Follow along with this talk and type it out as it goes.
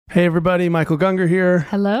Hey everybody, Michael Gungor here.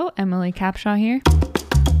 Hello, Emily Capshaw here.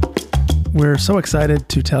 We're so excited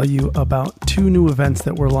to tell you about two new events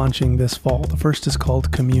that we're launching this fall. The first is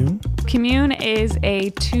called Commune. Commune is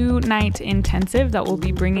a 2-night intensive that we'll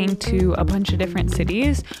be bringing to a bunch of different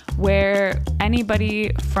cities where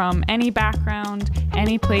anybody from any background,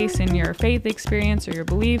 any place in your faith experience or your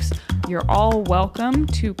beliefs, you're all welcome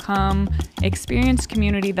to come experience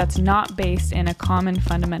community that's not based in a common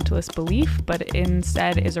fundamentalist belief, but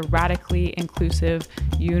instead is a radically inclusive,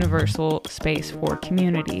 universal space for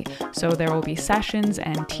community. So there will be sessions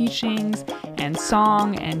and teachings and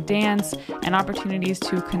song and dance and opportunities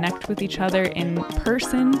to connect with each other in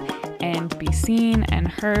person and be seen and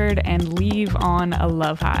heard and leave on a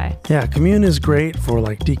love high. Yeah, Commune is great for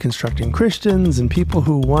like deconstructing Christians and people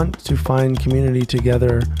who want to find community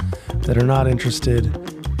together that are not interested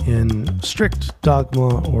in strict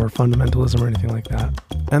dogma or fundamentalism or anything like that.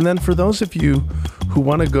 And then for those of you who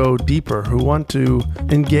want to go deeper, who want to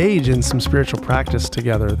engage in some spiritual practice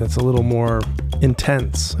together that's a little more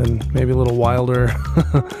intense and maybe a little wilder,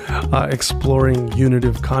 exploring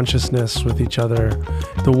unitive consciousness with each other,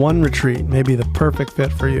 the One Retreat may be the perfect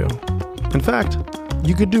fit for you. In fact,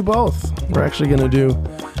 you could do both. We're actually going to do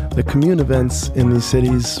the Commune events in these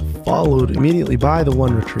cities followed immediately by the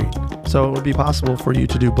One Retreat. So it would be possible for you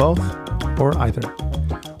to do both or either.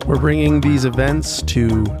 We're bringing these events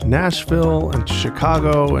to Nashville and to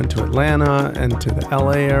Chicago and to Atlanta and to the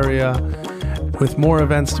LA area, with more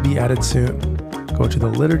events to be added soon. Go to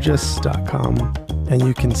theliturgists.com and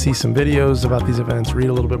you can see some videos about these events, read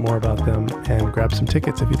a little bit more about them, and grab some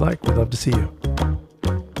tickets if you'd like. We'd love to see you.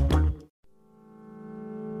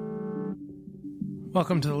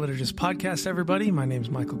 Welcome to the Liturgists Podcast, everybody. My name is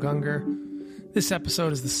Michael Gungor. This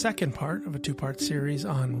episode is the second part of a two-part series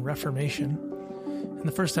on Reformation. In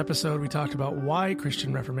the first episode, we talked about why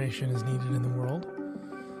Christian Reformation is needed in the world.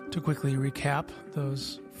 To quickly recap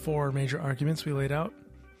those four major arguments we laid out.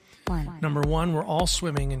 Number one, we're all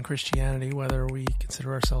swimming in Christianity, whether we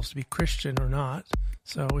consider ourselves to be Christian or not.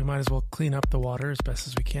 So we might as well clean up the water as best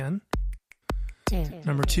as we can.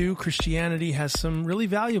 Number two, Christianity has some really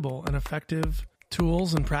valuable and effective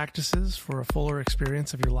tools and practices for a fuller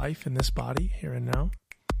experience of your life in this body, here and now.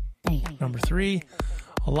 Number three,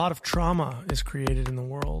 a lot of trauma is created in the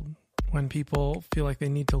world when people feel like they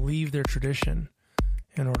need to leave their tradition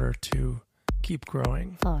in order to keep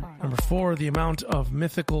growing. Number four, the amount of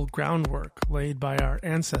mythical groundwork laid by our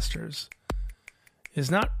ancestors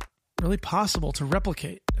is not really possible to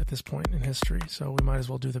replicate at this point in history, so we might as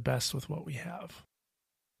well do the best with what we have.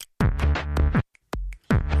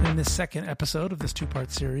 In this second episode of this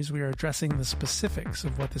two-part series, we are addressing the specifics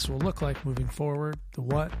of what this will look like moving forward, the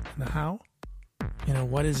what and the how.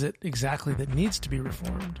 What is it exactly that needs to be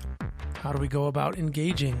reformed? How do we go about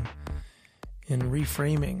engaging in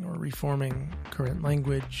reframing or reforming current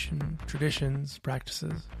language and traditions,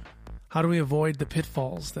 practices? How do we avoid the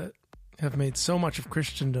pitfalls that have made so much of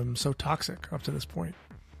Christendom so toxic up to this point?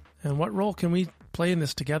 And what role can we play in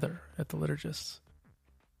this together at the Liturgists?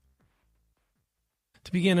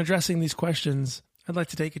 To begin addressing these questions, I'd like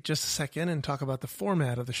to take just a second and talk about the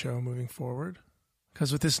format of the show moving forward.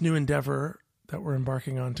 Because with this new endeavor that we're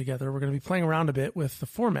embarking on together, we're going to be playing around a bit with the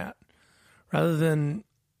format. Rather than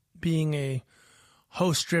being a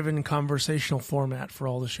host-driven conversational format for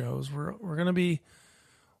all the shows, we're going to be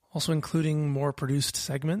also including more produced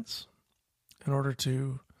segments in order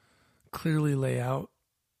to clearly lay out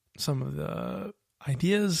some of the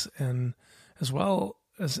ideas, and as well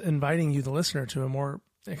as inviting you, the listener, to a more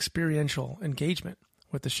experiential engagement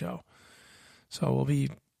with the show. So we'll be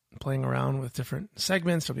playing around with different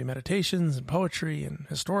segments. There'll be meditations and poetry and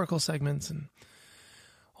historical segments, and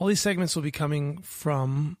all these segments will be coming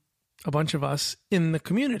from a bunch of us in the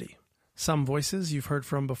community. Some voices you've heard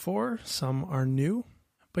from before, some are new,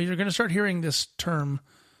 but you're going to start hearing this term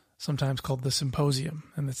sometimes called the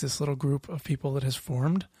Symposium, and it's this little group of people that has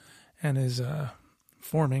formed and is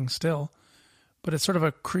forming still, but it's sort of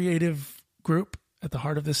a creative group at the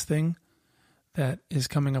heart of this thing that is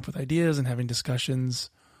coming up with ideas and having discussions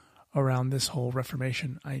around this whole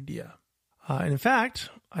Reformation idea. And in fact,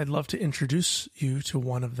 I'd love to introduce you to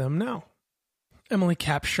one of them now. Emily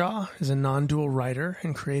Capshaw is a non-dual writer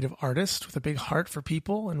and creative artist with a big heart for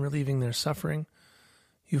people and relieving their suffering.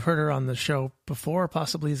 You've heard her on the show before,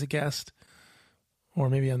 possibly as a guest, or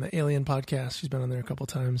maybe on the Alien podcast. She's been on there a couple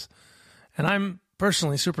times. And I'm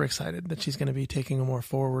personally super excited that she's going to be taking a more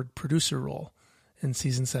forward producer role in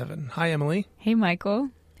season 7. Hi, Emily. Hey,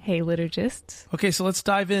 Michael. Hey, liturgists. Okay, so let's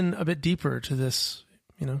dive in a bit deeper to this,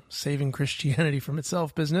 saving Christianity from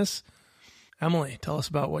itself business. Emily, tell us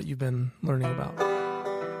about what you've been learning about.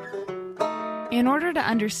 In order to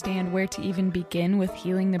understand where to even begin with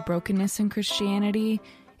healing the brokenness in Christianity,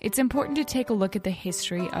 it's important to take a look at the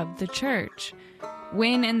history of the church.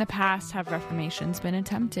 When in the past have reformations been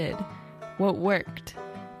attempted? What worked?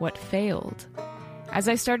 What failed? As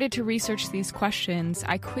I started to research these questions,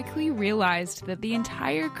 I quickly realized that the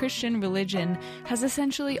entire Christian religion has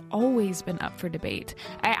essentially always been up for debate.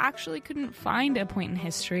 I actually couldn't find a point in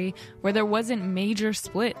history where there wasn't major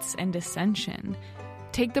splits and dissension.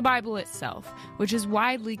 Take the Bible itself, which is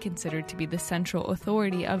widely considered to be the central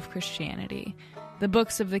authority of Christianity. The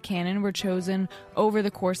books of the canon were chosen over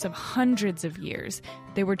the course of hundreds of years.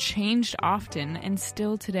 They were changed often, and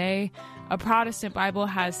still today, a Protestant Bible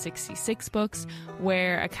has 66 books,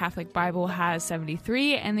 where a Catholic Bible has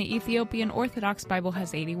 73, and the Ethiopian Orthodox Bible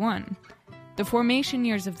has 81. The formation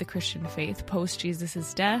years of the Christian faith, post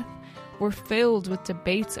Jesus' death, were filled with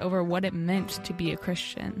debates over what it meant to be a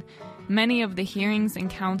Christian. Many of the hearings and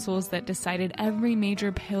councils that decided every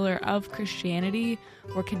major pillar of Christianity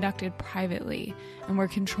were conducted privately and were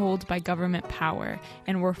controlled by government power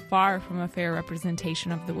and were far from a fair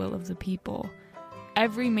representation of the will of the people.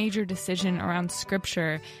 Every major decision around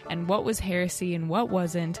Scripture and what was heresy and what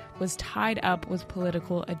wasn't was tied up with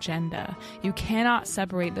political agenda. You cannot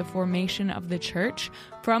separate the formation of the church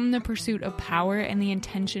from the pursuit of power and the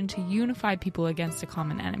intention to unify people against a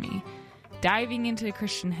common enemy. Diving into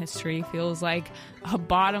Christian history feels like a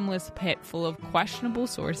bottomless pit full of questionable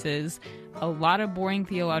sources, a lot of boring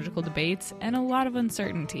theological debates, and a lot of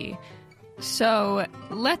uncertainty. So,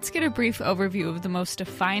 let's get a brief overview of the most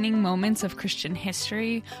defining moments of Christian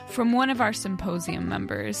history from one of our Symposium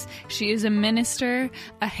members. She is a minister,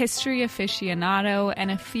 a history aficionado, and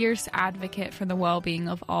a fierce advocate for the well-being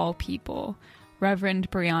of all people, Reverend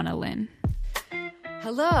Briana Lynn.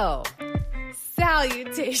 Hello.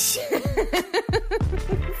 Salutations.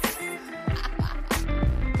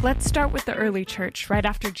 Let's start with the early church, right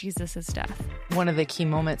after Jesus' death. One of the key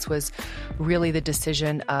moments was really the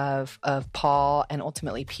decision of Paul and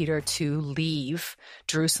ultimately Peter to leave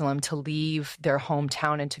Jerusalem, to leave their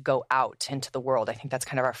hometown and to go out into the world. I think that's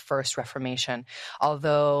kind of our first Reformation.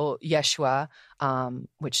 Although Yeshua,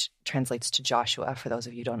 which translates to Joshua, for those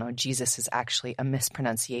of you who don't know, Jesus is actually a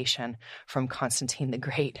mispronunciation from Constantine the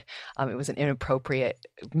Great. It was an inappropriate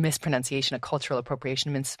mispronunciation, a cultural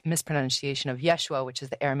appropriation, mispronunciation of Yeshua, which is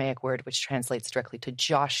the Aramaic word which translates directly to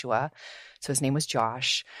Joshua. So his name was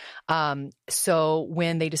Josh. So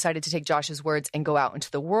when they decided to take Josh's words and go out into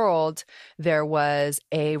the world, there was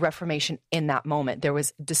a reformation in that moment. There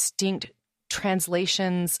was distinct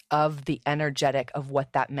translations of the energetic of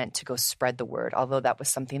what that meant to go spread the word, although that was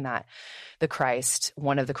something that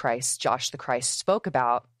one of the Christs, Josh the Christ, spoke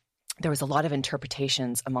about. There was a lot of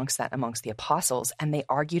interpretations amongst the apostles, and they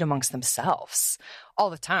argued amongst themselves all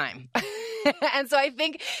the time. And so I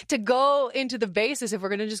think to go into the basis, if we're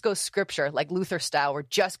going to just go scripture, like Luther style, we're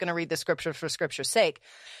just going to read the scripture for scripture's sake,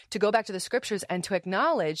 to go back to the scriptures and to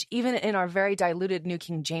acknowledge, even in our very diluted New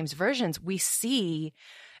King James versions, we see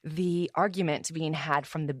the argument being had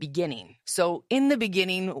from the beginning. So in the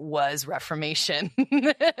beginning was Reformation.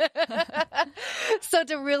 So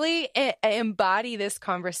to really embody this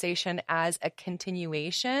conversation as a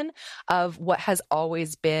continuation of what has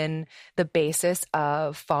always been the basis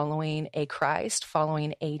of following a Christ,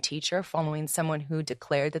 following a teacher, following someone who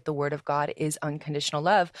declared that the word of God is unconditional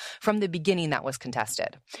love. From the beginning, that was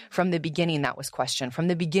contested. From the beginning, that was questioned. From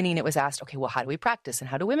the beginning, it was asked, okay, well, how do we practice? And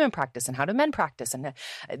how do women practice? And how do men practice? And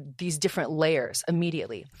these different layers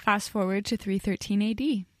immediately. Fast forward to 313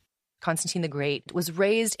 AD. Constantine the Great was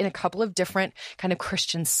raised in a couple of different kind of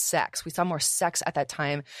Christian sects. We saw more sects at that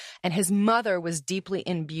time. And his mother was deeply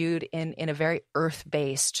imbued in a very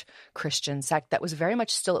earth-based Christian sect that was very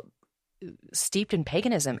much still steeped in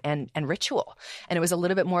paganism and ritual. And it was a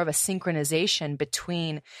little bit more of a synchronization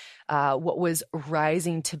between what was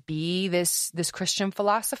rising to be this Christian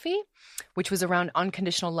philosophy, which was around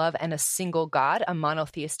unconditional love and a single God, a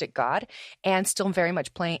monotheistic God, and still very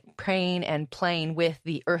much praying and playing with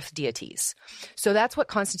the earth deities. So that's what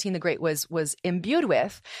Constantine the Great was imbued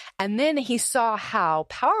with. And then he saw how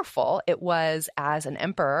powerful it was as an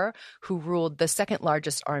emperor who ruled the second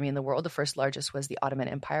largest army in the world. The first largest was the Ottoman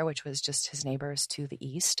Empire, which was just his neighbors to the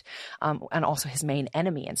east, and also his main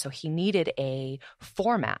enemy. And so he needed a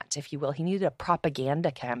format, if you will. He needed a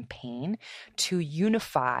propaganda campaign to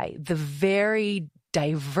unify the very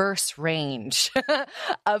diverse range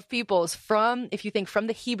of peoples from, if you think from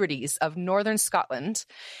the Hebrides of northern Scotland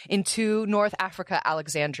into North Africa,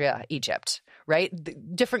 Alexandria, Egypt, right?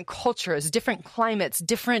 Different cultures, different climates,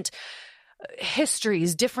 different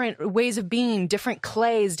histories, different ways of being, different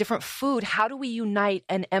clays, different food. How do we unite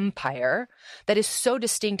an empire that is so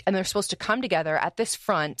distinct, and they're supposed to come together at this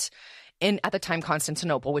front at the time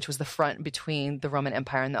Constantinople, which was the front between the Roman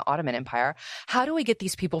Empire and the Ottoman Empire? How do we get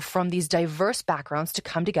these people from these diverse backgrounds to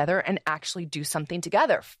come together and actually do something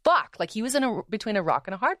together? Like he was between a rock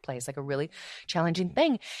and a hard place, like a really challenging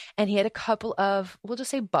thing. And he had a couple of, we'll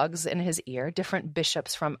just say, bugs in his ear, different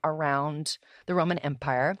bishops from around the Roman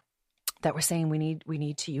Empire that were saying we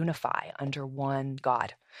need to unify under one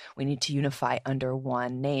God. We need to unify under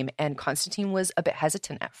one name. And Constantine was a bit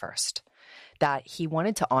hesitant at first, that he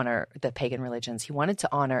wanted to honor the pagan religions. He wanted to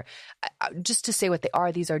honor, just to say what they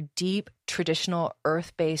are, these are deep, traditional,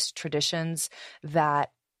 earth-based traditions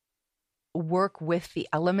that work with the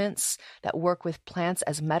elements, that work with plants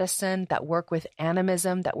as medicine, that work with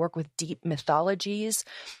animism, that work with deep mythologies.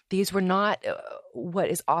 These were not what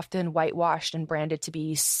is often whitewashed and branded to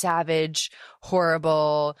be savage,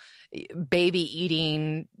 horrible,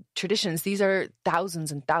 baby-eating traditions. These are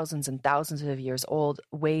thousands and thousands and thousands of years old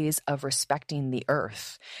ways of respecting the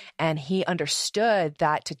earth. And he understood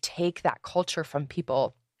that to take that culture from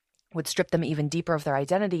people would strip them even deeper of their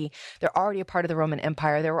identity. They're already a part of the Roman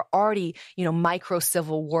Empire. There were already, micro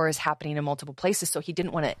civil wars happening in multiple places. So he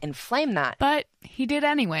didn't want to inflame that. But he did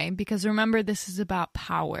anyway, because remember, this is about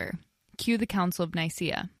power. Cue the Council of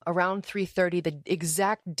Nicaea. Around 330, the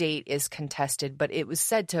exact date is contested, but it was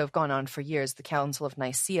said to have gone on for years, the Council of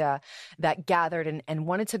Nicaea, that gathered and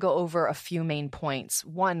wanted to go over a few main points.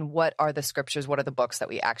 One, what are the scriptures? What are the books that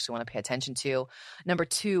we actually want to pay attention to? Number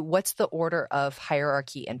two, what's the order of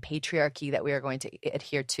hierarchy and patriarchy that we are going to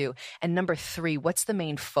adhere to? And number three, what's the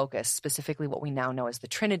main focus, specifically what we now know as the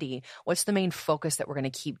Trinity? What's the main focus that we're going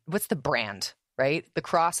to keep? What's the brand? Right? The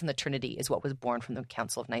cross and the Trinity is what was born from the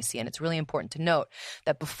Council of Nicaea. And it's really important to note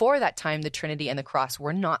that before that time, the Trinity and the cross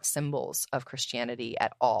were not symbols of Christianity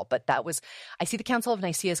at all. But I see the Council of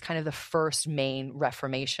Nicaea as kind of the first main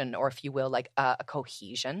Reformation, or if you will, like a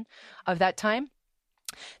cohesion of that time.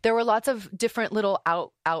 There were lots of different little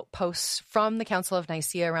outposts from the Council of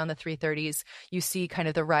Nicaea around the 330s. You see kind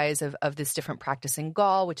of the rise of this different practice in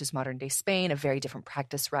Gaul, which is modern-day Spain, a very different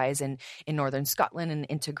practice rise in northern Scotland, and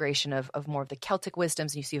integration of more of the Celtic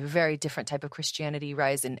wisdoms. And you see a very different type of Christianity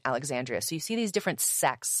rise in Alexandria. So you see these different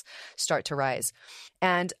sects start to rise.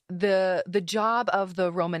 And the job of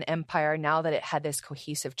the Roman Empire, now that it had this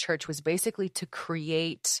cohesive church, was basically to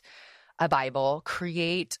create a Bible,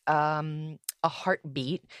 create a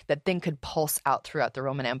heartbeat that then could pulse out throughout the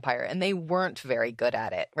Roman Empire. And they weren't very good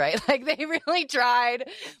at it, right? Like they really tried,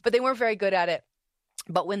 but they weren't very good at it.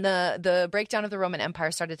 But when the breakdown of the Roman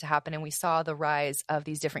Empire started to happen, and we saw the rise of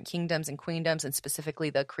these different kingdoms and queendoms, and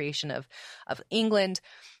specifically the creation of England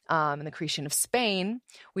and the creation of Spain,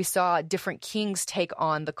 we saw different kings take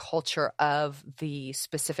on the culture of the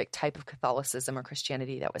specific type of Catholicism or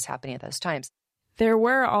Christianity that was happening at those times. There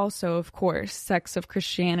were also, of course, sects of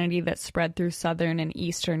Christianity that spread through southern and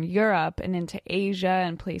eastern Europe and into Asia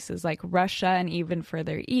and places like Russia and even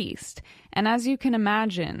further east. And as you can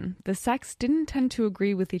imagine, the sects didn't tend to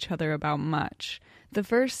agree with each other about much. The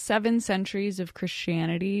first 7 centuries of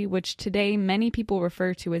Christianity, which today many people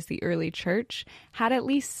refer to as the early church, had at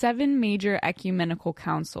least 7 major ecumenical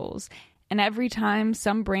councils, and every time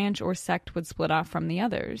some branch or sect would split off from the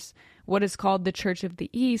others. What is called the Church of the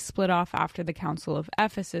East split off after the Council of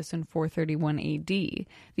Ephesus in 431 AD.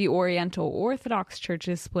 The Oriental Orthodox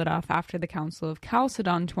churches split off after the Council of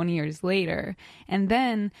Chalcedon 20 years later. And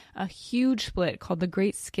then a huge split called the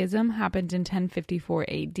Great Schism happened in 1054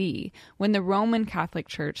 AD, when the Roman Catholic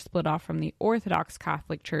Church split off from the Orthodox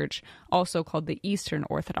Catholic Church, also called the Eastern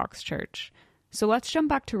Orthodox Church. So let's jump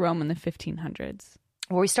back to Rome in the 1500s.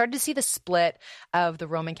 Where we started to see the split of the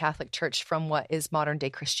Roman Catholic Church from what is modern-day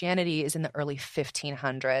Christianity is in the early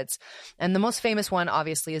 1500s. And the most famous one,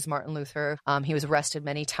 obviously, is Martin Luther. He was arrested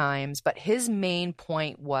many times, but his main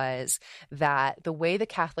point was that the way the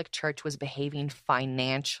Catholic Church was behaving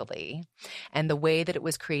financially and the way that it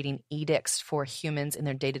was creating edicts for humans in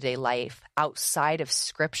their day-to-day life outside of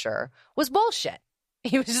Scripture was bullshit.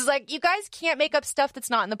 He was just like, you guys can't make up stuff that's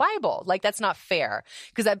not in the Bible. Like, that's not fair.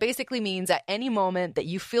 Because that basically means at any moment that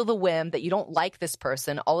you feel the whim that you don't like this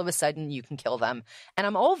person, all of a sudden you can kill them. And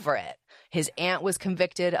I'm over it. His aunt was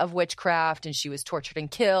convicted of witchcraft and she was tortured and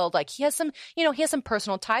killed. Like, he has some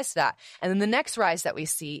personal ties to that. And then the next rise that we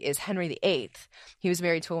see is Henry VIII. He was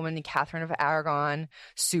married to a woman named Catherine of Aragon,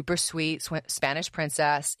 super sweet Spanish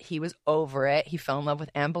princess. He was over it. He fell in love with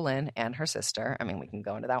Anne Boleyn and her sister. I mean, we can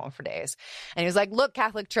go into that one for days. And he was like, look, look,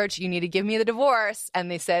 Catholic Church, you need to give me the divorce. And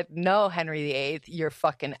they said, no, Henry VIII, you're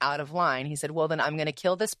fucking out of line. He said, well, then I'm going to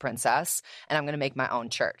kill this princess and I'm going to make my own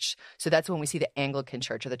church. So that's when we see the Anglican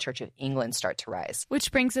Church or the Church of England start to rise.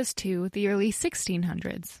 Which brings us to the early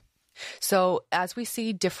 1600s. So as we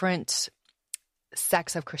see different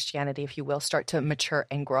sects of Christianity, if you will, start to mature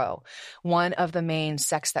and grow, one of the main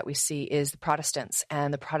sects that we see is the Protestants,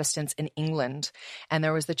 and the Protestants in England. And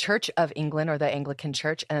there was the Church of England, or the Anglican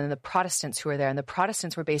Church, and then the Protestants who were there. And the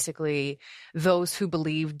Protestants were basically those who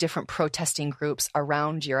believed different protesting groups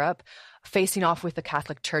around Europe, facing off with the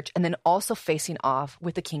Catholic Church, and then also facing off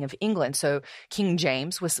with the King of England. So King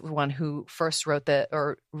James was the one who first wrote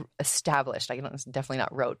established, definitely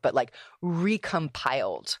not wrote, but like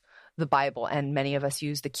recompiled the Bible, and many of us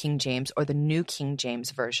use the King James or the New King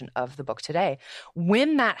James version of the book today.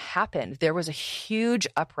 When that happened, there was a huge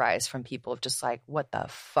uprise from people of just like, what the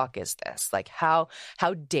fuck is this? Like, how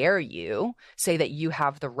dare you say that you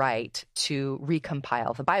have the right to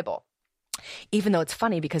recompile the Bible? Even though it's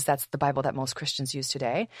funny because that's the Bible that most Christians use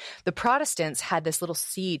today. The Protestants had this little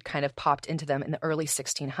seed kind of popped into them in the early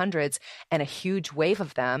 1600s, and a huge wave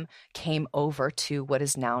of them came over to what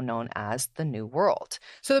is now known as the New World.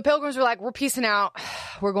 So the Pilgrims were like, we're peacing out,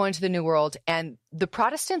 we're going to the New World. And the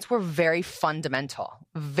Protestants were very fundamental,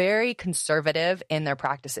 very conservative in their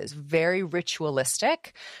practices, very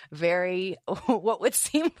ritualistic, very, what would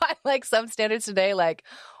seem by like some standards today, like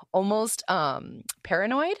almost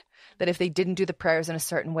paranoid, that if they didn't do the prayers in a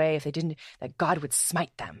certain way, if they didn't, that God would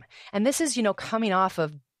smite them. And this is, coming off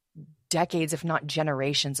of decades, if not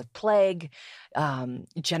generations of plague,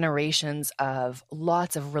 generations of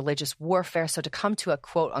lots of religious warfare. So to come to a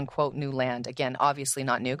quote unquote new land, again, obviously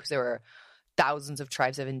not new because there were thousands of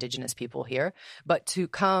tribes of indigenous people here, but to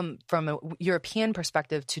come from a European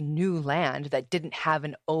perspective to new land that didn't have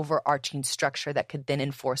an overarching structure that could then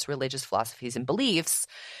enforce religious philosophies and beliefs,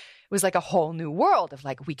 it was like a whole new world of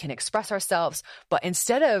like, we can express ourselves. But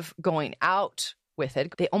instead of going out with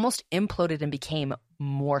it, they almost imploded and became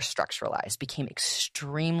more structuralized, became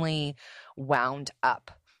extremely wound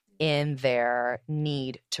up in their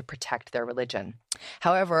need to protect their religion.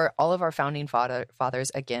 However, all of our founding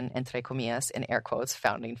fathers, again, entre comillas, in air quotes,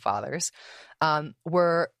 founding fathers,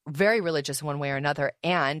 were very religious in one way or another.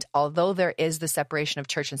 And although there is the separation of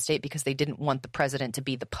church and state because they didn't want the president to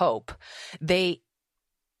be the pope, they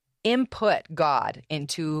input God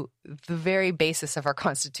into the very basis of our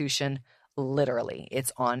Constitution. Literally,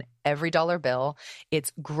 it's on every dollar bill.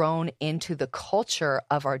 It's grown into the culture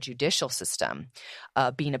of our judicial system.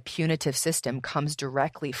 Being a punitive system comes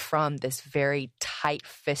directly from this very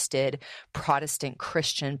tight-fisted Protestant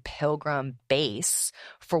Christian pilgrim base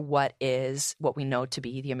for what we know to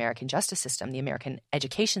be the American justice system, the American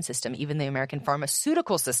education system, even the American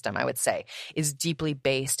pharmaceutical system, I would say, is deeply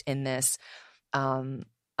based in this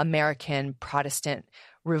American Protestant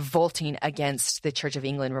revolting against the Church of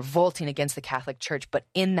England, revolting against the Catholic Church, but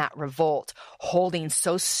in that revolt, holding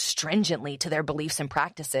so stringently to their beliefs and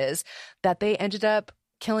practices that they ended up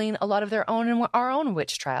killing a lot of their own and our own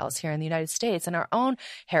witch trials here in the United States and our own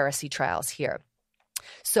heresy trials here.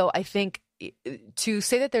 So I think to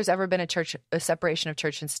say that there's ever been a separation of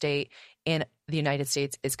church and state in the United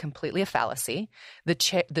States is completely a fallacy.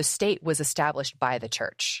 The state was established by the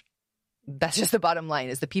church. That's just the bottom line,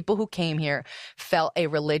 is the people who came here felt a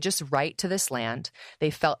religious right to this land.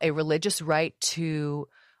 They felt a religious right to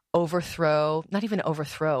run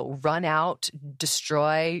out,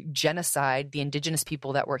 destroy, genocide the indigenous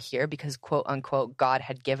people that were here because, quote unquote, God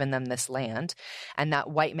had given them this land. And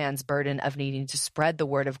that white man's burden of needing to spread the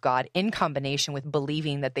word of God in combination with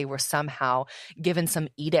believing that they were somehow given some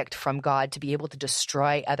edict from God to be able to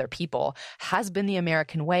destroy other people has been the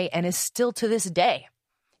American way and is still to this day.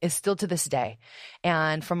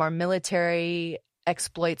 And from our military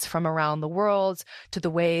exploits from around the world to the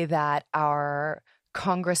way that our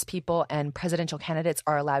Congress people and presidential candidates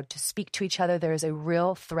are allowed to speak to each other, there is a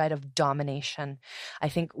real thread of domination. I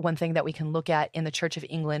think one thing that we can look at in the Church of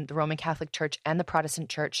England, the Roman Catholic Church, and the Protestant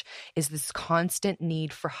Church is this constant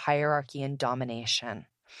need for hierarchy and domination.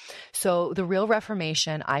 So the real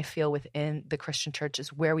Reformation, I feel, within the Christian church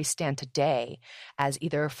is where we stand today as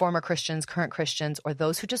either former Christians, current Christians, or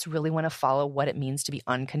those who just really want to follow what it means to be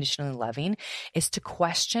unconditionally loving, is to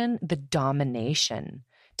question the domination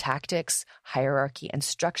tactics, hierarchy, and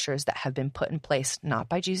structures that have been put in place not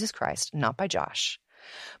by Jesus Christ, not by Josh,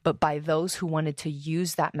 but by those who wanted to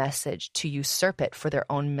use that message to usurp it for their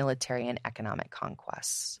own military and economic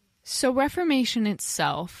conquests. So Reformation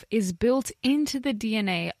itself is built into the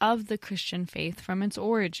DNA of the Christian faith from its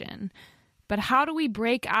origin. But how do we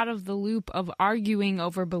break out of the loop of arguing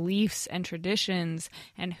over beliefs and traditions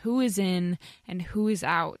and who is in and who is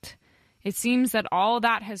out? It seems that all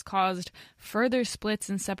that has caused further splits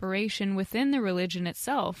and separation within the religion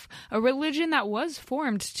itself, a religion that was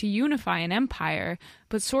formed to unify an empire,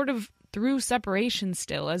 but sort of through separation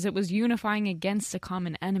still, as it was unifying against a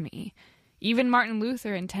common enemy. Even Martin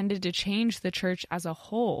Luther intended to change the church as a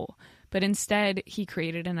whole, but instead he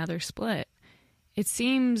created another split. It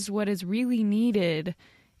seems what is really needed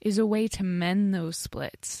is a way to mend those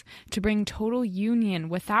splits, to bring total union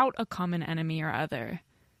without a common enemy or other.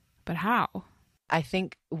 But how? I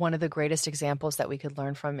think one of the greatest examples that we could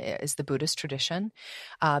learn from is the Buddhist tradition,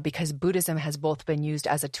 because Buddhism has both been used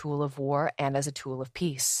as a tool of war and as a tool of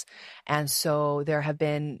peace. And so there have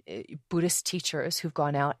been Buddhist teachers who've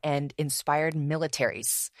gone out and inspired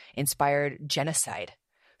militaries, inspired genocide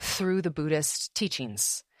through the Buddhist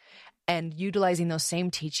teachings. And utilizing those same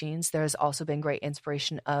teachings, there has also been great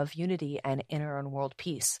inspiration of unity and inner and world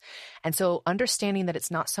peace. And so understanding that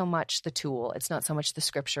it's not so much the tool, it's not so much the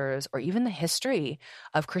scriptures or even the history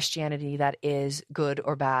of Christianity that is good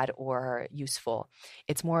or bad or useful.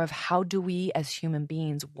 It's more of how do we as human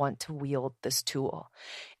beings want to wield this tool.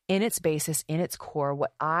 In its basis, in its core,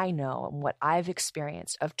 what I know and what I've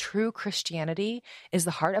experienced of true Christianity is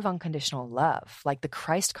the heart of unconditional love, like the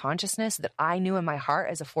Christ consciousness that I knew in my heart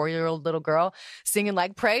as a 4-year-old little girl, singing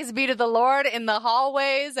like praise be to the Lord in the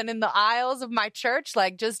hallways and in the aisles of my church,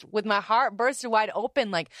 like just with my heart bursted wide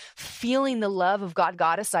open, like feeling the love of God,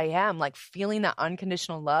 Goddess I am, like feeling that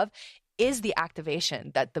unconditional love is the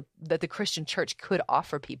activation that the Christian church could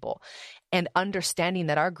offer people. And understanding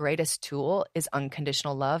that our greatest tool is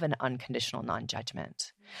unconditional love and unconditional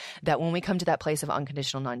non-judgment. That when we come to that place of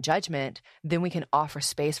unconditional non-judgment, then we can offer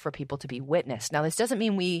space for people to be witnessed. Now, this doesn't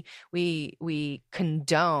mean we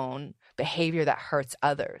condone behavior that hurts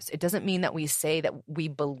others. It doesn't mean that we say that we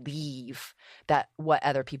believe that what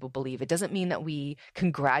other people believe. It doesn't mean that we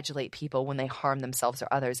congratulate people when they harm themselves or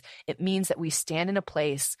others. It means that we stand in a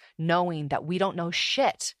place knowing that we don't know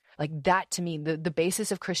shit. Like that, to me, the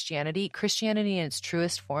basis of Christianity in its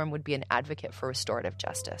truest form would be an advocate for restorative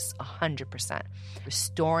justice, 100%.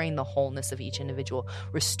 Restoring the wholeness of each individual,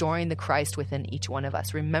 restoring the Christ within each one of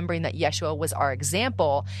us, remembering that Yeshua was our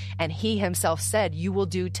example, and he himself said, you will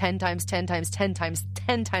do 10 times, 10 times, 10 times,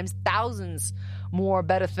 10 times, thousands more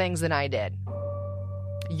better things than I did.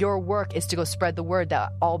 Your work is to go spread the word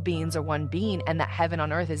that all beings are one being and that heaven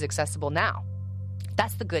on earth is accessible now.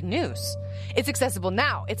 That's the good news. It's accessible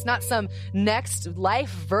now. It's not some next life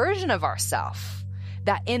version of ourself.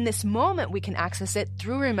 That in this moment we can access it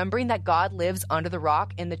through remembering that God lives under the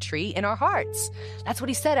rock, in the tree, in our hearts. That's what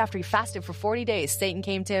he said after he fasted for 40 days. Satan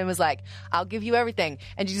came to him and was like, I'll give you everything.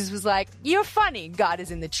 And Jesus was like, you're funny. God is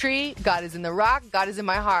in the tree. God is in the rock. God is in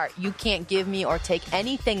my heart. You can't give me or take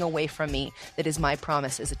anything away from me that is my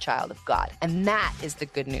promise as a child of God. And that is the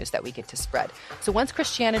good news that we get to spread. So once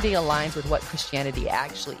Christianity aligns with what Christianity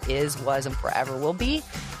actually is, was, and forever will be,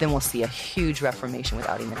 then we'll see a huge reformation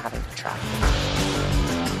without even having to try.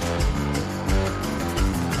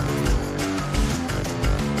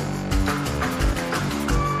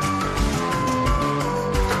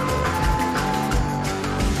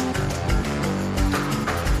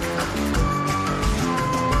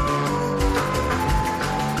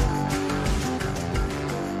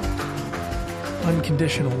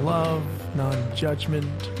 Unconditional love,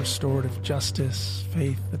 non-judgment, restorative justice,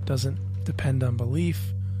 faith that doesn't depend on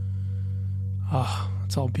belief.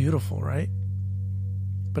 It's all beautiful, right?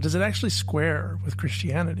 But does it actually square with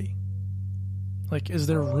Christianity? Like, is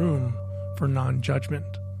there room for non-judgment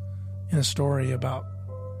in a story about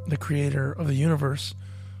the creator of the universe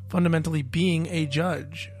fundamentally being a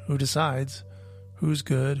judge who decides who's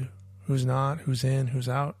good, who's not, who's in, who's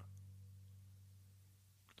out?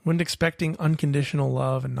 Wouldn't expecting unconditional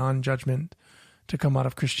love and non-judgment to come out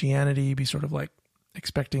of Christianity be sort of like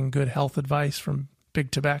expecting good health advice from big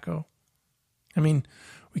tobacco? I mean,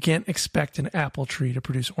 we can't expect an apple tree to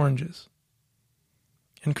produce oranges.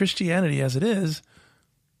 And Christianity as it is,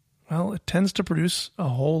 well, it tends to produce a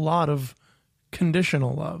whole lot of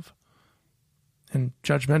conditional love and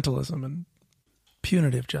judgmentalism and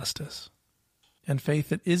punitive justice and faith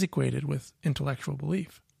that is equated with intellectual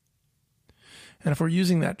belief. And if we're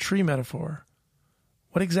using that tree metaphor,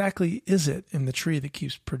 what exactly is it in the tree that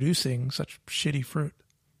keeps producing such shitty fruit?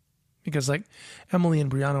 Because like Emily and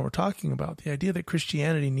Briana were talking about, the idea that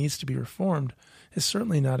Christianity needs to be reformed is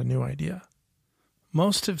certainly not a new idea.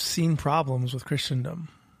 Most have seen problems with Christendom.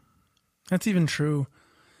 That's even true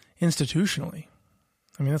institutionally.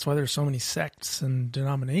 I mean, that's why there's so many sects and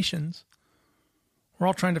denominations. We're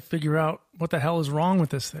all trying to figure out what the hell is wrong with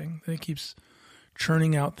this thing. It keeps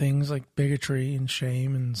churning out things like bigotry and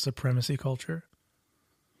shame and supremacy culture.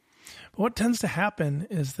 But what tends to happen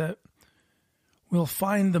is that we'll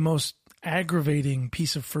find the most aggravating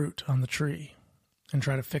piece of fruit on the tree and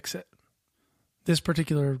try to fix it. This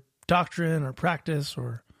particular doctrine or practice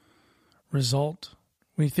or result,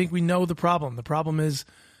 we think we know the problem. The problem is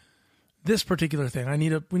this particular thing.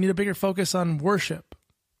 We need a bigger focus on worship.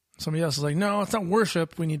 Somebody else is like, no, it's not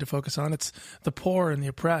worship we need to focus on. It's the poor and the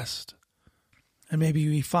oppressed. And maybe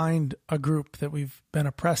we find a group that we've been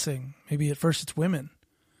oppressing. Maybe at first it's women.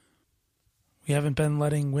 We haven't been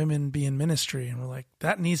letting women be in ministry. And we're like,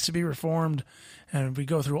 that needs to be reformed. And we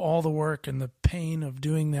go through all the work and the pain of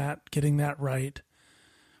doing that, getting that right.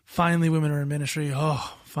 Finally, women are in ministry.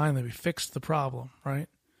 Oh, finally, we fixed the problem, right?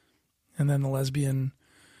 And then the lesbian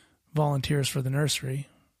volunteers for the nursery.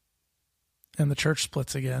 And the church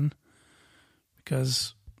splits again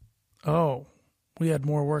because, we had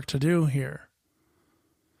more work to do here.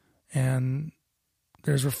 And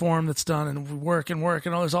there's reform that's done, and we work, and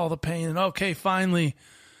there's all the pain. And okay, finally,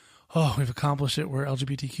 we've accomplished it. We're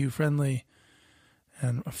LGBTQ friendly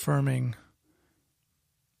and affirming.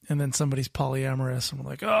 And then somebody's polyamorous, and we're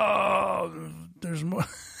like, there's more.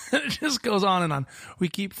 It just goes on and on. We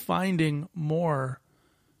keep finding more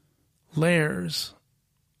layers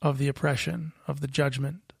of the oppression, of the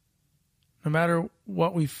judgment. No matter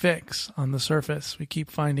what we fix on the surface, we keep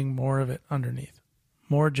finding more of it underneath.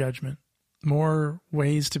 More judgment, more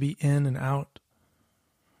ways to be in and out,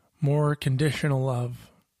 more conditional love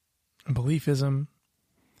and beliefism.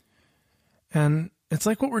 And it's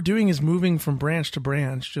like what we're doing is moving from branch to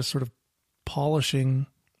branch, just sort of polishing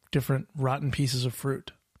different rotten pieces of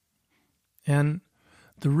fruit. And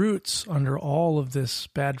the roots under all of this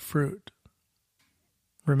bad fruit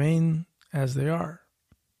remain as they are.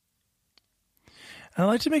 And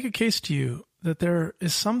I'd like to make a case to you that there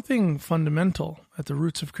is something fundamental at the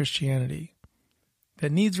roots of Christianity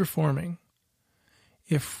that needs reforming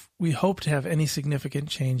if we hope to have any significant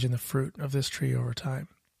change in the fruit of this tree over time.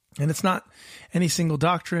 And it's not any single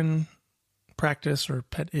doctrine, practice, or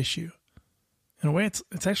pet issue. In a way,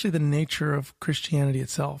 it's actually the nature of Christianity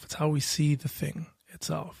itself. It's how we see the thing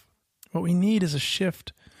itself. What we need is a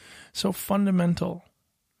shift so fundamental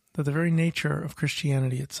that the very nature of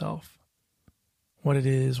Christianity itself, what it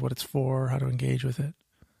is, what it's for, how to engage with it,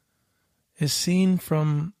 is seen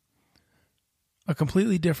from a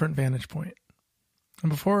completely different vantage point.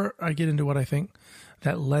 And before I get into what I think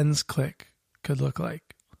that lens click could look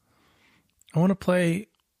like, I want to play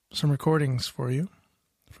some recordings for you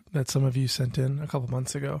that some of you sent in a couple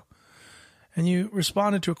months ago. And you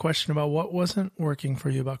responded to a question about what wasn't working for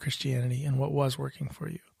you about Christianity and what was working for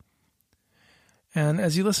you. And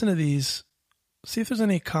as you listen to these, see if there's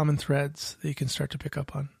any common threads that you can start to pick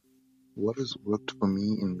up on. What has worked for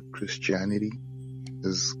me in Christianity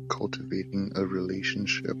is cultivating a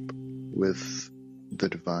relationship with the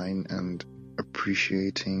divine and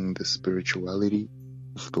appreciating the spirituality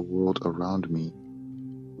of the world around me.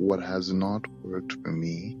 What has not worked for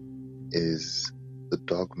me is the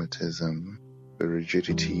dogmatism, the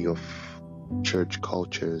rigidity of church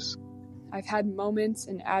cultures. I've had moments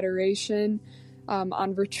in adoration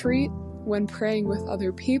on retreat when praying with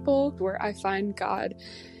other people where I find God,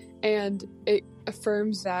 and it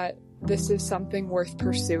affirms that this is something worth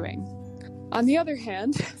pursuing. On the other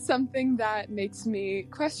hand, something that makes me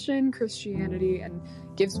question Christianity and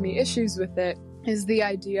gives me issues with it is the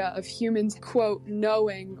idea of humans, quote,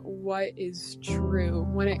 knowing what is true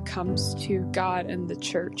when it comes to God and the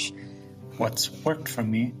church. What's worked for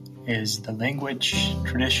me is the language,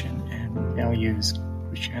 tradition, and values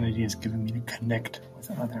Christianity has given me to connect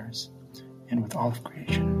with others and with all of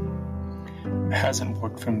creation. What hasn't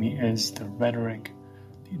worked for me is the rhetoric,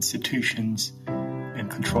 the institutions,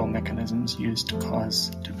 and control mechanisms used to cause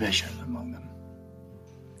division among them.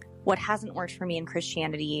 What hasn't worked for me in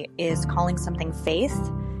Christianity is calling something faith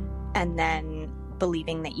and then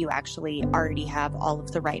believing that you actually already have all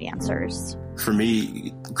of the right answers. For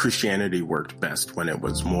me, Christianity worked best when it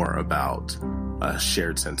was more about a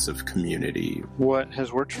shared sense of community. What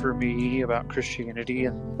has worked for me about Christianity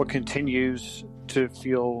and what continues to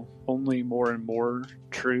feel only more and more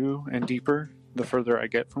true and deeper the further I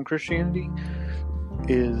get from Christianity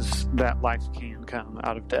is that life can come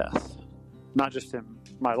out of death. Not just in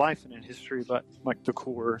my life and in history, but like the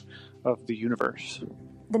core of the universe.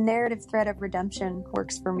 The narrative thread of redemption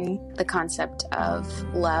works for me. The concept of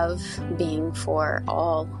love being for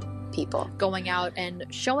all people. Going out and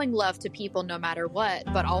showing love to people no matter what,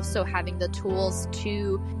 but also having the tools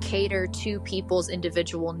to cater to people's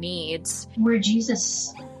individual needs. Where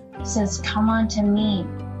Jesus It says, "Come unto me,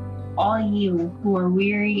 all you who are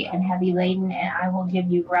weary and heavy laden, and I will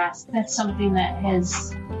give you rest." That's something that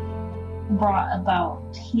has brought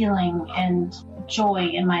about healing and joy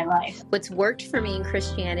in my life. What's worked for me in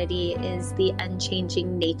Christianity is the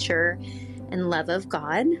unchanging nature and love of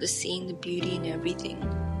God. Seeing the beauty in everything.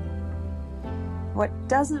 What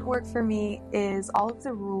doesn't work for me is all of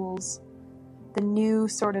the rules, the new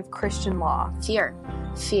sort of Christian law.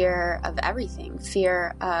 Fear of everything.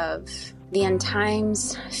 Fear of the end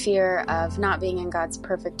times, fear of not being in God's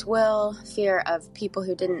perfect will, fear of people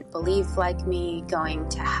who didn't believe like me going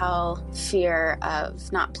to hell, fear of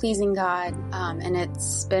not pleasing God, and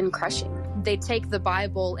it's been crushing. They take the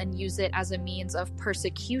Bible and use it as a means of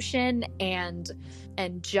persecution and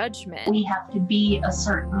judgment. We have to be a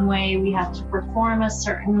certain way, we have to perform a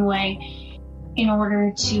certain way in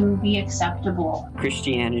order to be acceptable.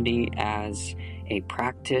 Christianity as a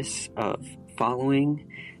practice of following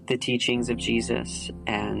the teachings of Jesus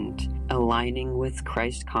and aligning with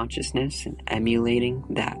Christ consciousness and emulating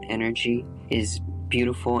that energy is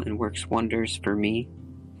beautiful and works wonders for me.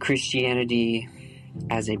 Christianity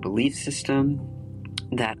as a belief system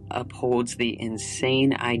that upholds the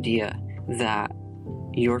insane idea that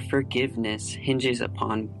your forgiveness hinges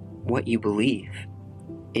upon what you believe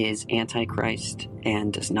is anti-Christ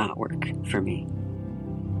and does not work for me.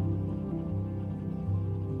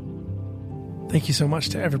 Thank you so much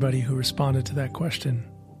to everybody who responded to that question.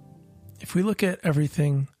 If we look at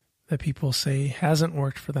everything that people say hasn't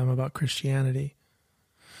worked for them about Christianity,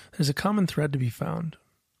 there's a common thread to be found,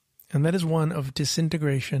 and that is one of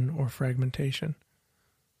disintegration or fragmentation.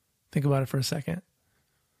 Think about it for a second.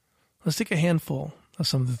 Let's take a handful of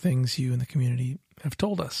some of the things you in the community have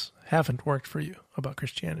told us haven't worked for you about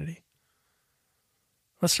Christianity.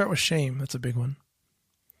 Let's start with shame. That's a big one.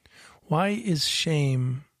 Why is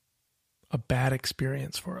shame a bad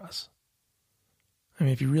experience for us? I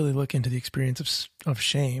mean, if you really look into the experience of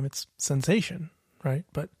shame, it's sensation, right?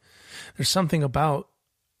 But there's something about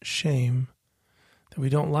shame that we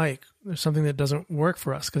don't like. There's something that doesn't work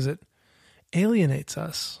for us because it alienates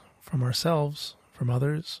us from ourselves, from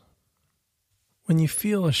others. When you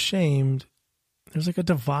feel ashamed, there's like a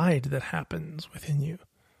divide that happens within you.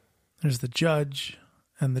 There's the judge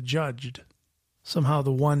and the judged. Somehow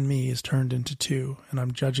the one me is turned into two, and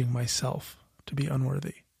I'm judging myself to be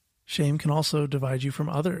unworthy. Shame can also divide you from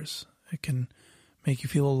others. It can make you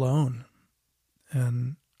feel alone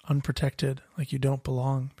and unprotected, like you don't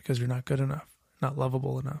belong because you're not good enough, not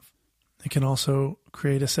lovable enough. It can also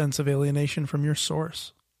create a sense of alienation from your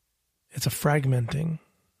source. It's a fragmenting.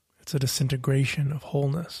 It's a disintegration of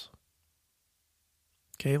wholeness.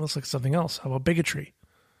 Okay, let's look at something else. How about bigotry?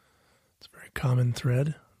 It's a very common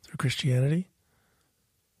thread through Christianity.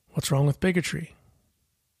 What's wrong with bigotry?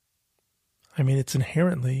 I mean, it's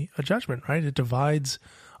inherently a judgment, right? It divides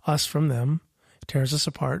us from them, tears us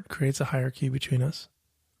apart, creates a hierarchy between us.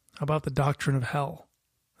 How about the doctrine of hell?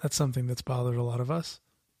 That's something that's bothered a lot of us.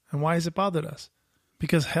 And why has it bothered us?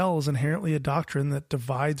 Because hell is inherently a doctrine that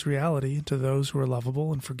divides reality into those who are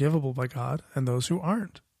lovable and forgivable by God and those who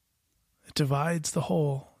aren't. It divides the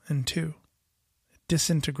whole in two. It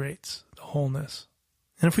disintegrates the wholeness.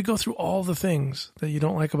 And if we go through all the things that you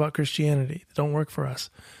don't like about Christianity, that don't work for us,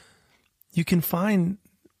 you can find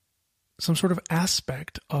some sort of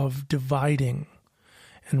aspect of dividing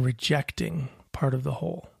and rejecting part of the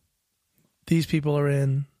whole. These people are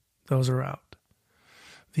in, those are out.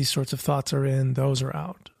 These sorts of thoughts are in, those are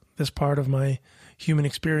out. This part of my human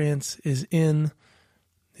experience is in,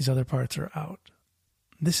 these other parts are out.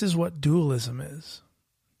 This is what dualism is.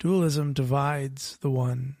 Dualism divides the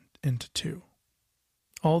one into two.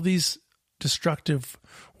 All these destructive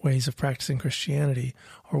ways of practicing Christianity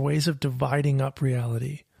are ways of dividing up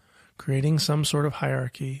reality, creating some sort of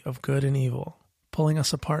hierarchy of good and evil, pulling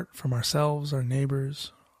us apart from ourselves, our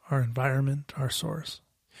neighbors, our environment, our source.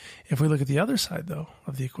 If we look at the other side, though,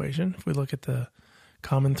 of the equation, if we look at the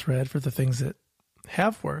common thread for the things that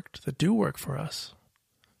have worked, that do work for us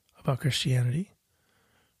about Christianity,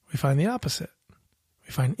 we find the opposite.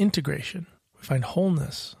 We find integration. We find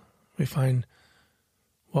wholeness. We find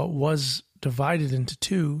what was divided into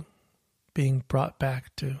two being brought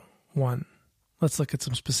back to one. Let's look at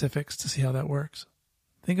some specifics to see how that works.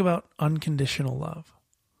 Think about unconditional love.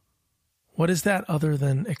 What is that other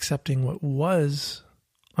than accepting what was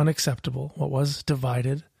unacceptable, what was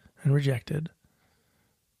divided and rejected,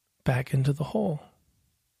 back into the whole?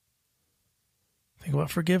 Think about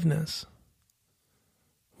forgiveness.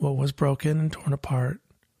 What was broken and torn apart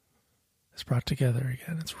is brought together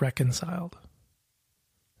again. It's reconciled.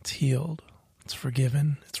 It's healed. It's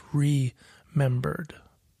forgiven. It's remembered.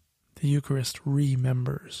 The Eucharist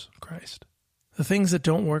remembers Christ. The things that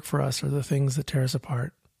don't work for us are the things that tear us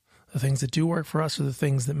apart. The things that do work for us are the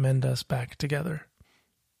things that mend us back together.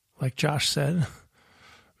 Like Josh said,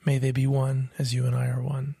 may they be one as you and I are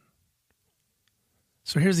one.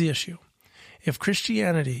 So here's the issue. If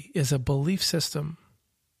Christianity is a belief system,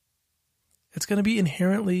 it's going to be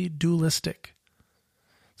inherently dualistic.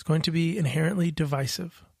 It's going to be inherently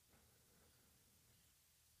divisive.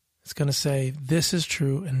 It's going to say, this is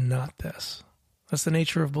true and not this. That's the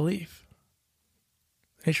nature of belief.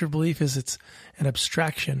 The nature of belief is it's an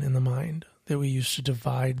abstraction in the mind that we use to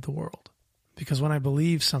divide the world. Because when I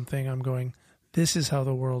believe something, I'm going, this is how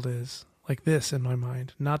the world is, like this in my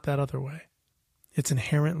mind, not that other way. It's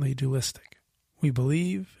inherently dualistic. We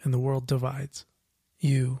believe and the world divides.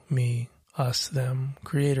 You, me, us, them,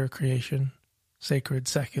 creator, creation, sacred,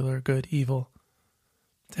 secular, good, evil.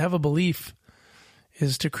 To have a belief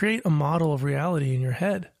is to create a model of reality in your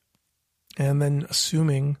head and then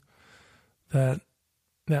assuming that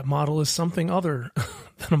that model is something other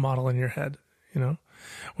than a model in your head, you know?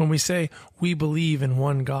 When we say we believe in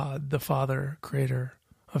one God, the Father, creator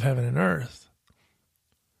of heaven and earth,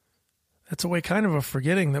 that's a way kind of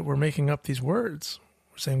forgetting that we're making up these words.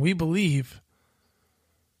 We're saying we believe.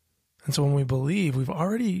 And so when we believe, we've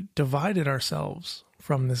already divided ourselves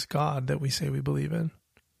from this God that we say we believe in.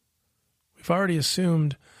 We've already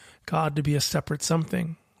assumed God to be a separate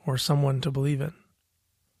something or someone to believe in.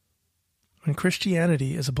 When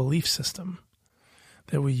Christianity is a belief system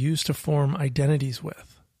that we use to form identities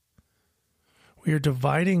with, we are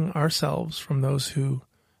dividing ourselves from those who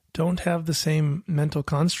don't have the same mental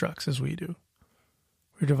constructs as we do.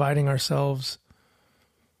 We're dividing ourselves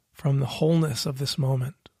from the wholeness of this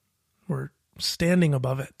moment. We're standing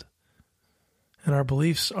above it. And our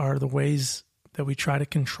beliefs are the ways that we try to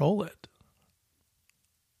control it.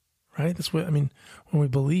 Right? That's what, when we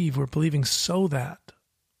believe, we're believing so that,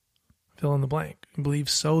 fill in the blank. We believe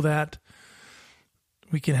so that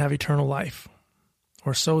we can have eternal life,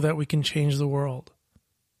 or so that we can change the world.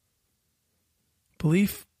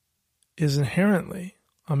 Belief is inherently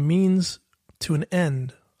a means to an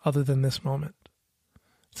end other than this moment.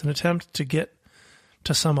 It's an attempt to get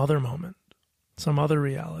to some other moment, some other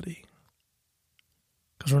reality,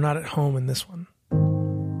 because we're not at home in this one.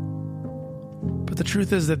 But the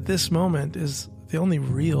truth is that this moment is the only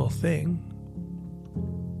real thing.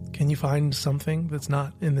 Can you find something that's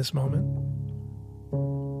not in this moment?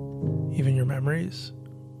 Even your memories,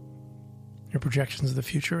 your projections of the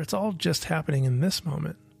future, it's all just happening in this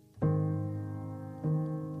moment.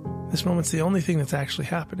 This moment's the only thing that's actually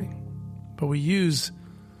happening. But we use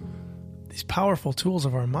these powerful tools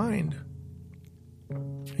of our mind.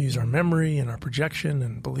 We use our memory and our projection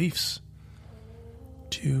and beliefs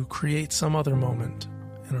to create some other moment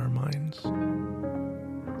in our minds.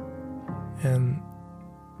 And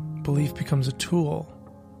belief becomes a tool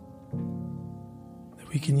that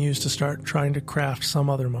we can use to start trying to craft some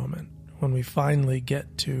other moment when we finally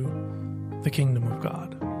get to the kingdom of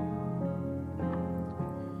God.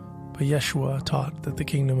 But Yeshua taught that the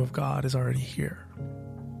kingdom of God is already here.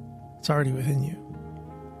 It's already within you.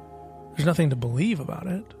 There's nothing to believe about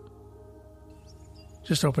it.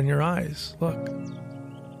 Just open your eyes. Look.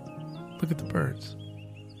 Look at the birds.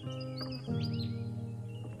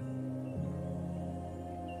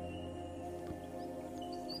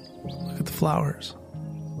 Look at the flowers.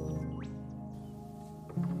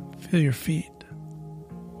 Feel your feet.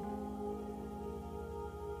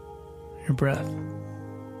 Your breath.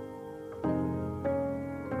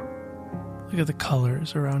 Look at the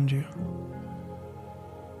colors around you.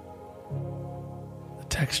 The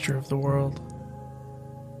texture of the world.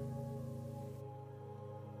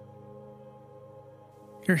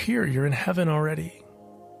 You're here. You're in heaven already.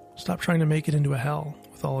 Stop trying to make it into a hell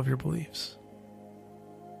with all of your beliefs.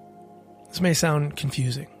 This may sound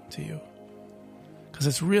confusing to you because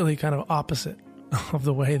it's really kind of opposite of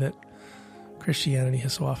the way that Christianity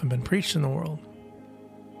has so often been preached in the world.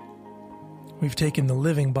 We've taken the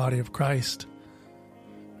living body of Christ,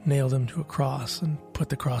 nailed him to a cross, and put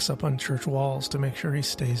the cross up on church walls to make sure he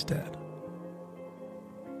stays dead.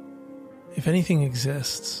 If anything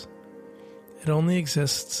exists, it only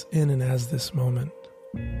exists in and as this moment.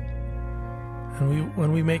 And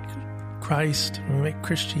when we make Christ, when we make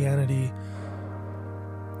Christianity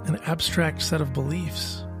an abstract set of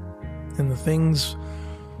beliefs in the things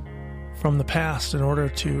from the past in order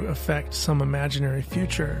to affect some imaginary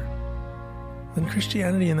future, then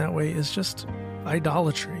Christianity in that way is just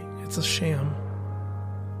idolatry. It's a sham.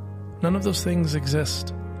 None of those things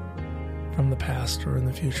exist from the past or in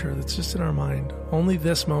the future. That's just in our mind. Only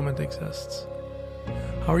this moment exists.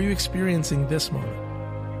 How are you experiencing this moment?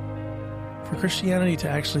 For Christianity to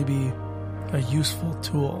actually be a useful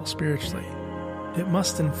tool spiritually, it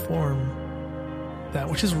must inform that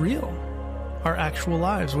which is real, our actual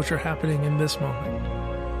lives, which are happening in this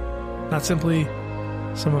moment, not simply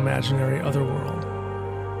some imaginary other world.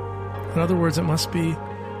 In other words, it must be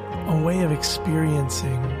a way of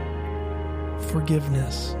experiencing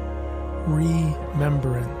forgiveness,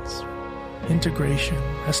 remembrance, integration,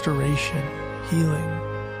 restoration,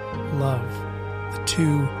 healing, love, the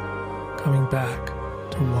two coming back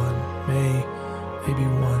to one. May they be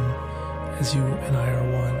one as you and I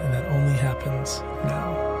are one, and that only happens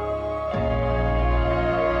now.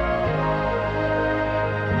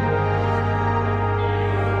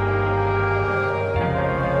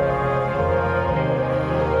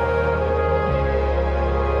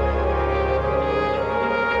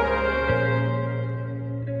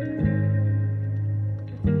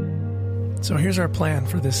 So here's our plan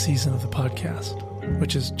for this season of the podcast,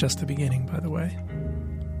 which is just the beginning, by the way.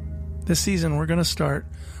 This season, we're going to start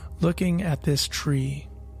looking at this tree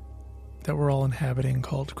that we're all inhabiting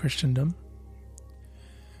called Christendom.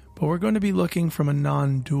 But we're going to be looking from a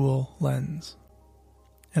non-dual lens.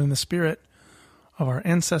 And in the spirit of our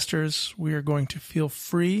ancestors, we are going to feel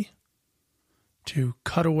free to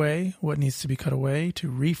cut away what needs to be cut away,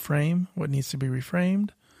 to reframe what needs to be reframed,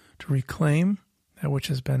 to reclaim that which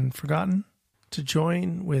has been forgotten, to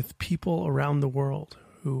join with people around the world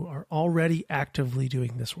who are already actively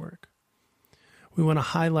doing this work. We want to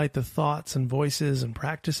highlight the thoughts and voices and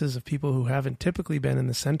practices of people who haven't typically been in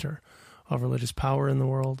the center of religious power in the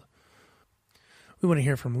world. We want to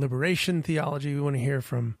hear from liberation theology. We want to hear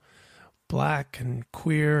from Black and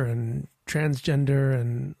queer and transgender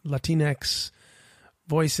and Latinx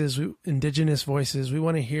voices, indigenous voices. We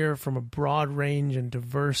want to hear from a broad range and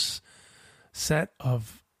diverse set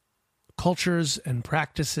of cultures and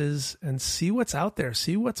practices and see what's out there,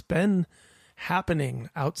 see what's been happening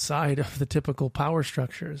outside of the typical power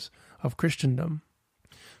structures of Christendom.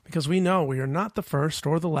 Because we know we are not the first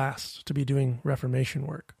or the last to be doing Reformation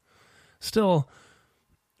work. Still,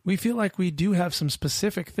 we feel like we do have some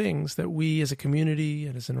specific things that we as a community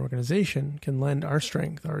and as an organization can lend our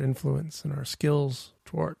strength, our influence, and our skills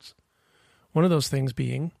towards. One of those things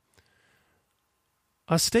being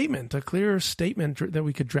a statement, a clear statement that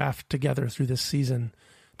we could draft together through this season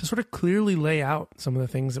to sort of clearly lay out some of the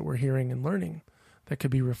things that we're hearing and learning that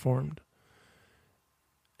could be reformed.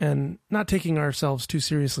 And not taking ourselves too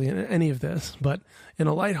seriously in any of this, but in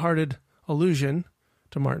a lighthearted allusion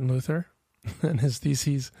to Martin Luther and his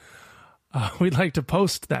theses, we'd like to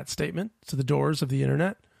post that statement to the doors of the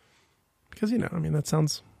internet because, that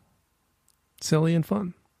sounds silly and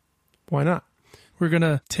fun. Why not? We're going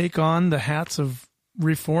to take on the hats of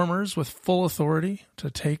reformers with full authority to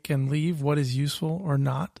take and leave what is useful or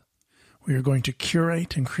not. We are going to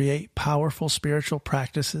curate and create powerful spiritual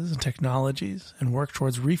practices and technologies and work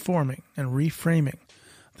towards reforming and reframing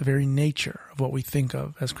the very nature of what we think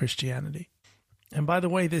of as Christianity. And by the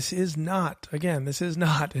way, this is not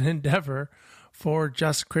an endeavor for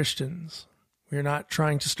just Christians. We are not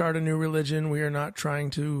trying to start a new religion. We are not trying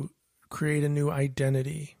to create a new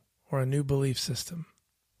identity or a new belief system.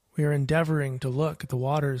 We are endeavoring to look at the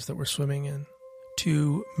waters that we're swimming in,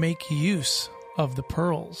 to make use of the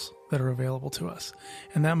pearls that are available to us.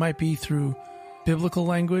 And that might be through biblical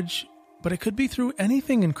language, but it could be through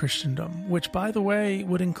anything in Christendom, which, by the way,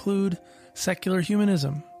 would include secular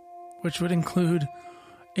humanism, which would include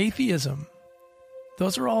atheism.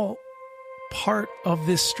 Those are all part of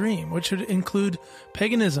this stream, which would include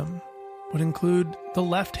paganism, would include the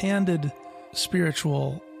left-handed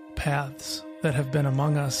spiritual paths that have been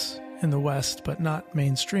among us in the West, but not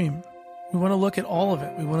mainstream. We want to look at all of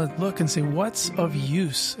it. We want to look and say, what's of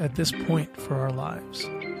use at this point for our lives?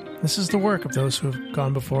 This is the work of those who have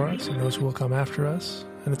gone before us and those who will come after us.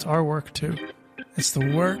 And it's our work too. It's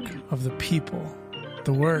the work of the people,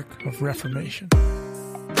 the work of Reformation.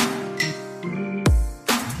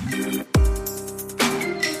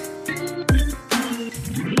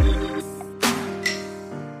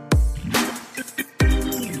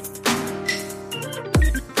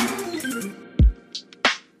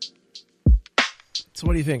 So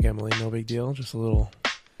what do you think, Emily? No big deal? Just a little...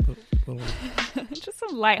 Just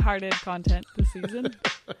some lighthearted content this season.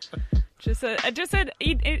 just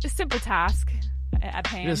a simple task at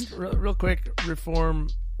hand. Just real quick, reform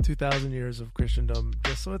 2,000 years of Christendom,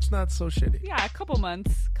 just so it's not so shitty. Yeah, a couple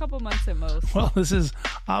months at most. Well, this is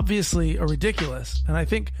obviously a ridiculous and I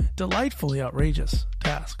think delightfully outrageous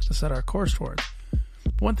task to set our course towards.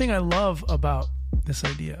 One thing I love about this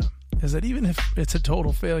idea is that even if it's a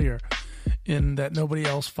total failure in that nobody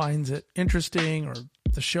else finds it interesting or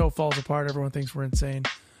the show falls apart, everyone thinks we're insane,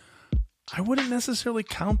 I wouldn't necessarily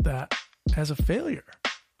count that as a failure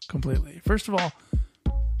completely. First of all,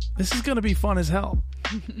 this is going to be fun as hell.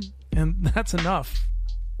 And that's enough.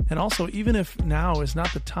 And also, even if now is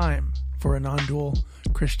not the time for a non-dual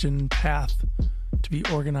Christian path to be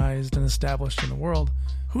organized and established in the world,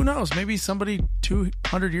 who knows? Maybe somebody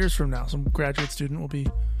 200 years from now, some graduate student will be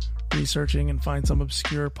researching and find some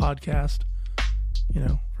obscure podcast,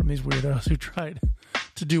 from these weirdos who tried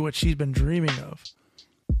to do what she's been dreaming of.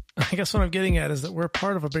 I guess what I'm getting at is that we're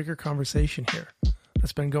part of a bigger conversation here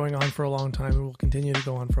that's been going on for a long time and will continue to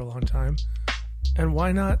go on for a long time. And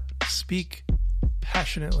why not speak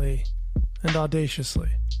passionately and audaciously?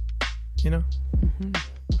 Mm-hmm.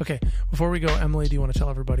 Okay, before we go, Emily, do you want to tell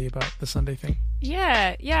everybody about the Sunday thing?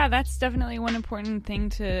 Yeah, that's definitely one important thing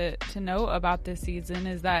to know about this season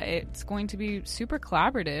is that it's going to be super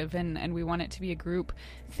collaborative, and we want it to be a group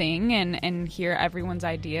thing and hear everyone's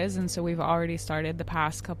ideas. And so we've already started the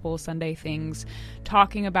past couple Sunday things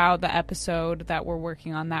talking about the episode that we're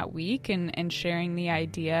working on that week and sharing the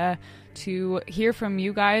idea to hear from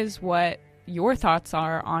you guys what your thoughts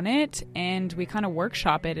are on it, and we kind of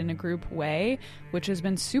workshop it in a group way, which has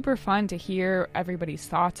been super fun to hear everybody's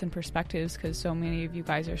thoughts and perspectives, because so many of you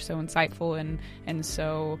guys are so insightful and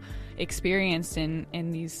so experienced in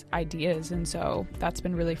these ideas, and so that's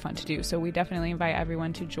been really fun to do. So we definitely invite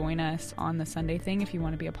everyone to join us on the Sunday thing if you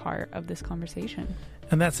want to be a part of this conversation.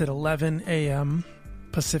 And that's at 11 a.m.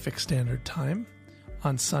 Pacific Standard Time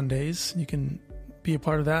on Sundays. You can be a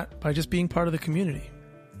part of that by just being part of the community.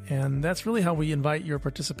 And that's really how we invite your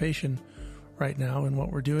participation right now in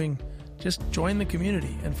what we're doing. Just join the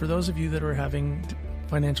community. And for those of you that are having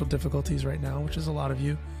financial difficulties right now, which is a lot of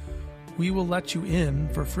you, we will let you in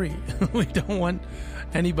for free. We don't want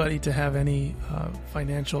anybody to have any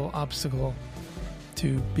financial obstacle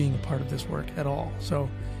to being a part of this work at all. So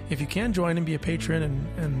if you can join and be a patron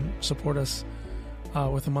and support us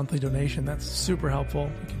with a monthly donation, that's super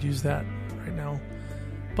helpful. We could use that right now.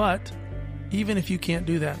 But even if you can't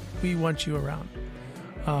do that, we want you around.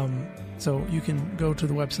 So you can go to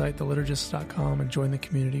the website, theliturgists.com, and join the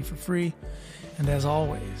community for free. And as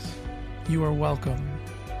always, you are welcome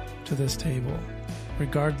to this table,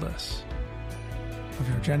 regardless of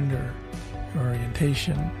your gender, your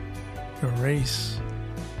orientation, your race,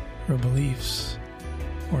 your beliefs,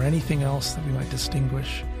 or anything else that we might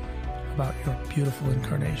distinguish about your beautiful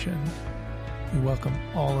incarnation. We welcome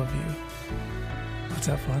all of you. Let's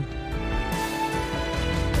have fun.